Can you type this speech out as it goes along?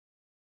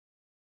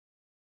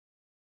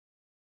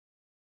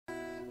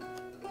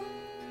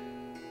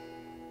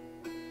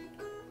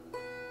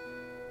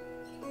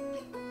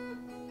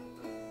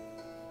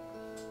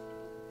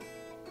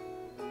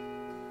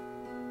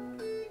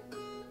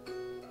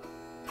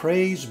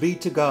Praise be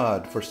to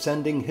God for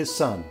sending His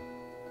Son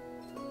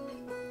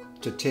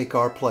to take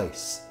our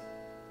place.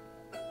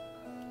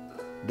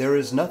 There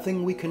is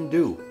nothing we can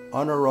do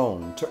on our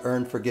own to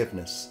earn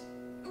forgiveness.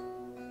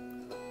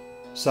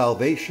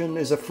 Salvation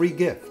is a free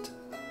gift,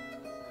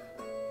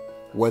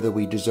 whether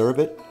we deserve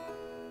it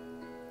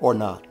or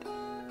not.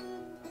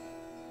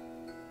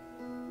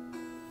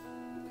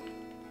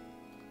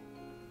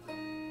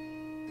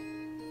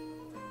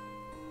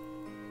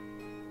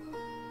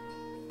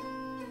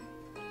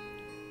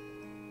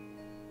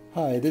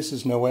 Hi, this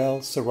is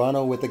Noel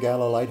Serrano with the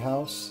Gala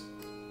Lighthouse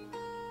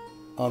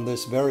on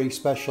this very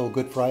special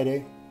Good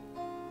Friday.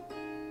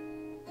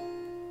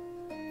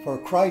 For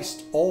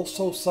Christ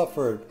also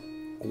suffered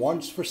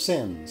once for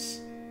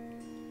sins,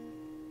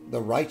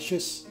 the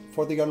righteous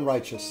for the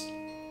unrighteous,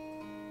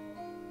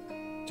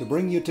 to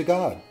bring you to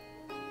God.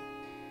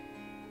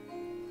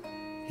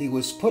 He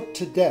was put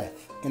to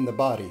death in the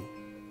body,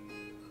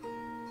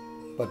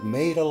 but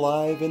made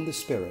alive in the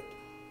spirit.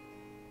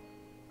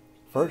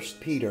 1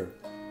 Peter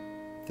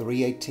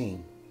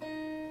 3:18.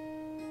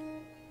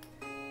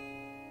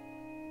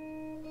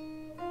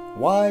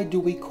 Why do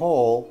we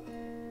call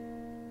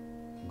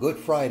Good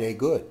Friday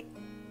good?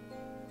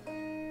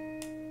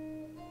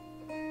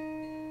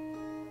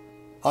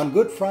 On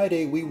Good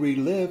Friday, we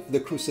relive the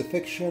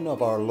crucifixion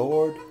of our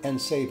Lord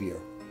and Savior.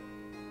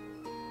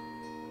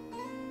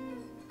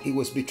 He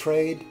was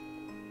betrayed,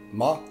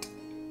 mocked,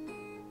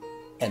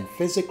 and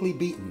physically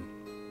beaten.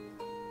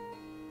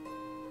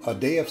 A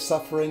day of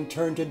suffering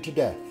turned into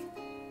death.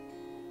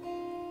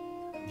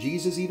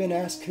 Jesus even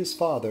asked His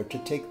Father to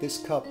take this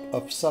cup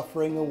of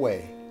suffering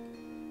away,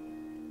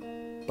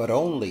 but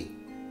only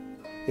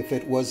if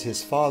it was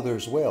His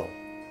Father's will.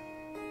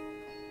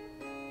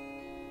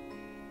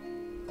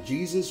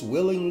 Jesus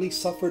willingly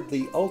suffered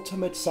the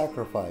ultimate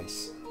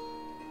sacrifice.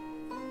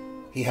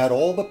 He had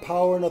all the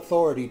power and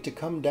authority to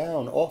come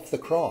down off the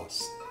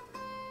cross.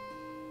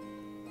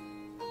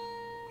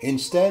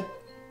 Instead,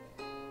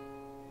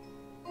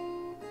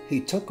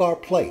 He took our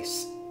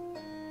place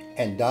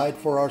and died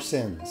for our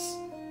sins.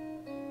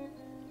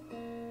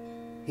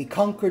 He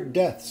conquered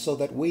death so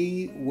that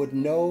we would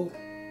know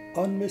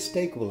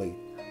unmistakably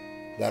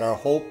that our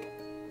hope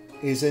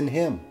is in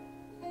Him.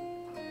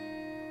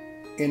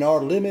 In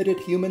our limited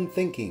human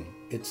thinking,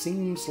 it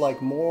seems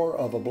like more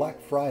of a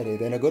Black Friday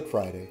than a Good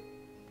Friday.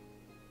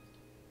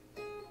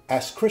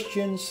 As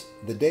Christians,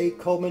 the day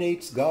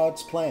culminates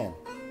God's plan.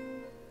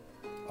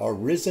 Our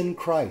risen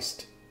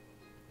Christ,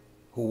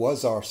 who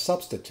was our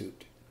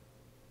substitute.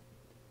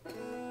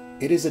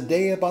 It is a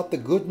day about the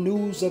good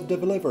news of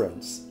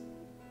deliverance.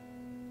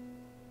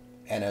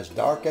 And as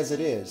dark as it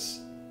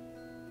is,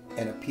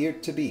 and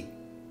appeared to be,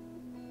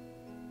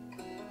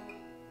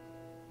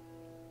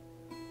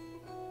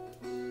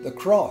 the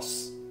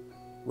cross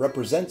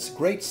represents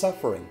great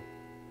suffering,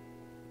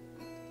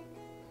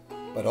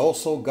 but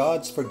also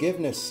God's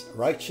forgiveness,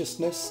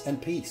 righteousness,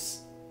 and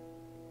peace.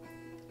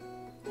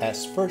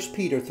 As 1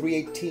 Peter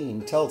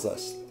 3:18 tells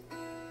us,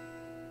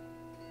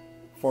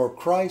 for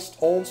Christ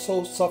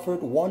also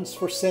suffered once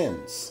for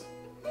sins,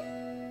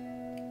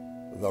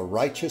 the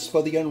righteous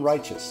for the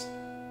unrighteous,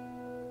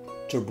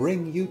 to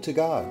bring you to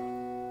God.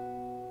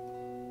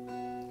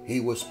 He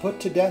was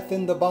put to death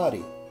in the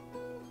body,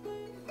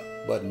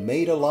 but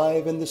made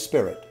alive in the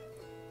spirit.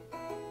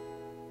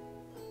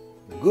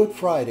 Good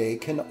Friday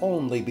can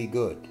only be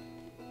good.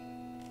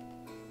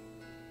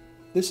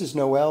 This is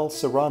Noel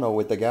Serrano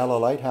with the Gala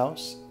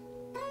Lighthouse.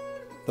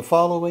 The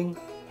following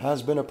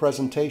has been a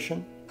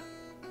presentation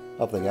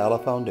of the Gala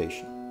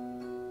Foundation.